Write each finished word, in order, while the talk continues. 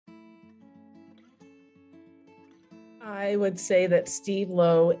I would say that Steve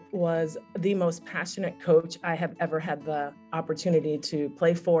Lowe was the most passionate coach I have ever had the opportunity to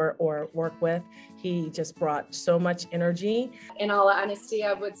play for or work with. He just brought so much energy. In all honesty,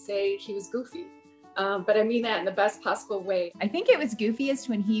 I would say he was goofy, but I mean that in the best possible way. I think it was goofiest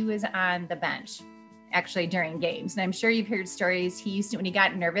when he was on the bench, actually during games. And I'm sure you've heard stories. He used to, when he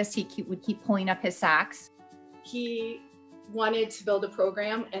got nervous, would keep pulling up his socks. He wanted to build a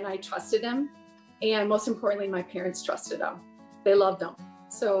program and I trusted him. And most importantly, my parents trusted him. They loved him.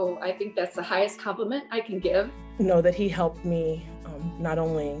 So I think that's the highest compliment I can give. Know that he helped me not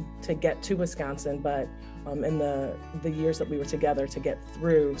only to get to Wisconsin, but in the years that we were together to get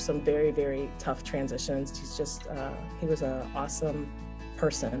through some very, very tough transitions. He was an awesome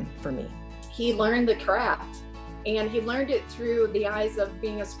person for me. He learned the craft and he learned it through the eyes of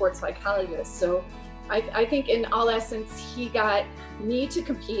being a sports psychologist. So I think in all essence, he got me to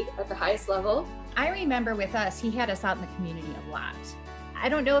compete at the highest level. I remember with us, he had us out in the community a lot. I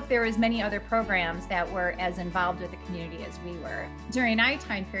don't know if there was many other programs that were as involved with the community as we were. During our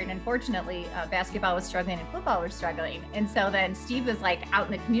time period, unfortunately, basketball was struggling and football was struggling. And so then Steve was like out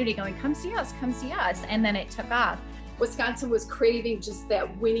in the community going, come see us, come see us. And then it took off. Wisconsin was craving just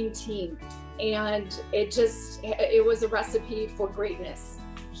that winning team. And it was a recipe for greatness.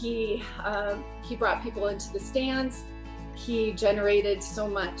 He brought people into the stands. He generated so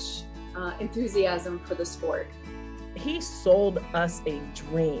much enthusiasm for the sport. He sold us a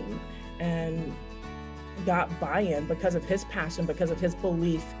dream and got buy-in because of his passion, because of his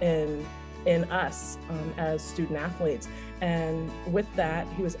belief in us as student athletes. And with that,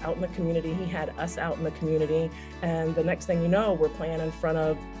 he was out in the community. He had us out in the community. And the next thing you know, we're playing in front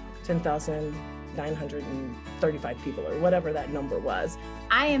of 10,935 people or whatever that number was.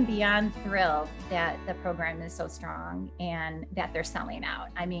 I am beyond thrilled that the program is so strong and that they're selling out.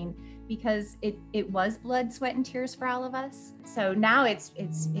 I mean, because it was blood, sweat, and tears for all of us. So now it's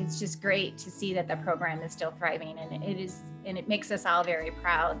just great to see that the program is still thriving, and it makes us all very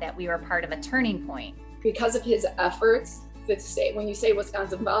proud that we were part of a turning point. Because of his efforts, when you say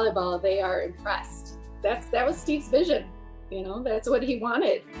Wisconsin volleyball, they are impressed. That was Steve's vision. You know, that's what he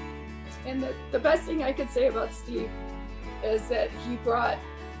wanted. And the best thing I could say about Steve is that he brought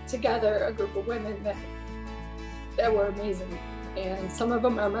together a group of women that were amazing. And some of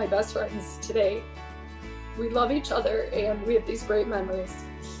them are my best friends today. We love each other and we have these great memories.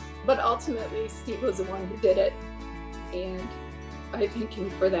 But ultimately, Steve was the one who did it. And I thank him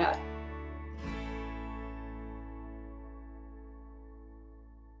for that.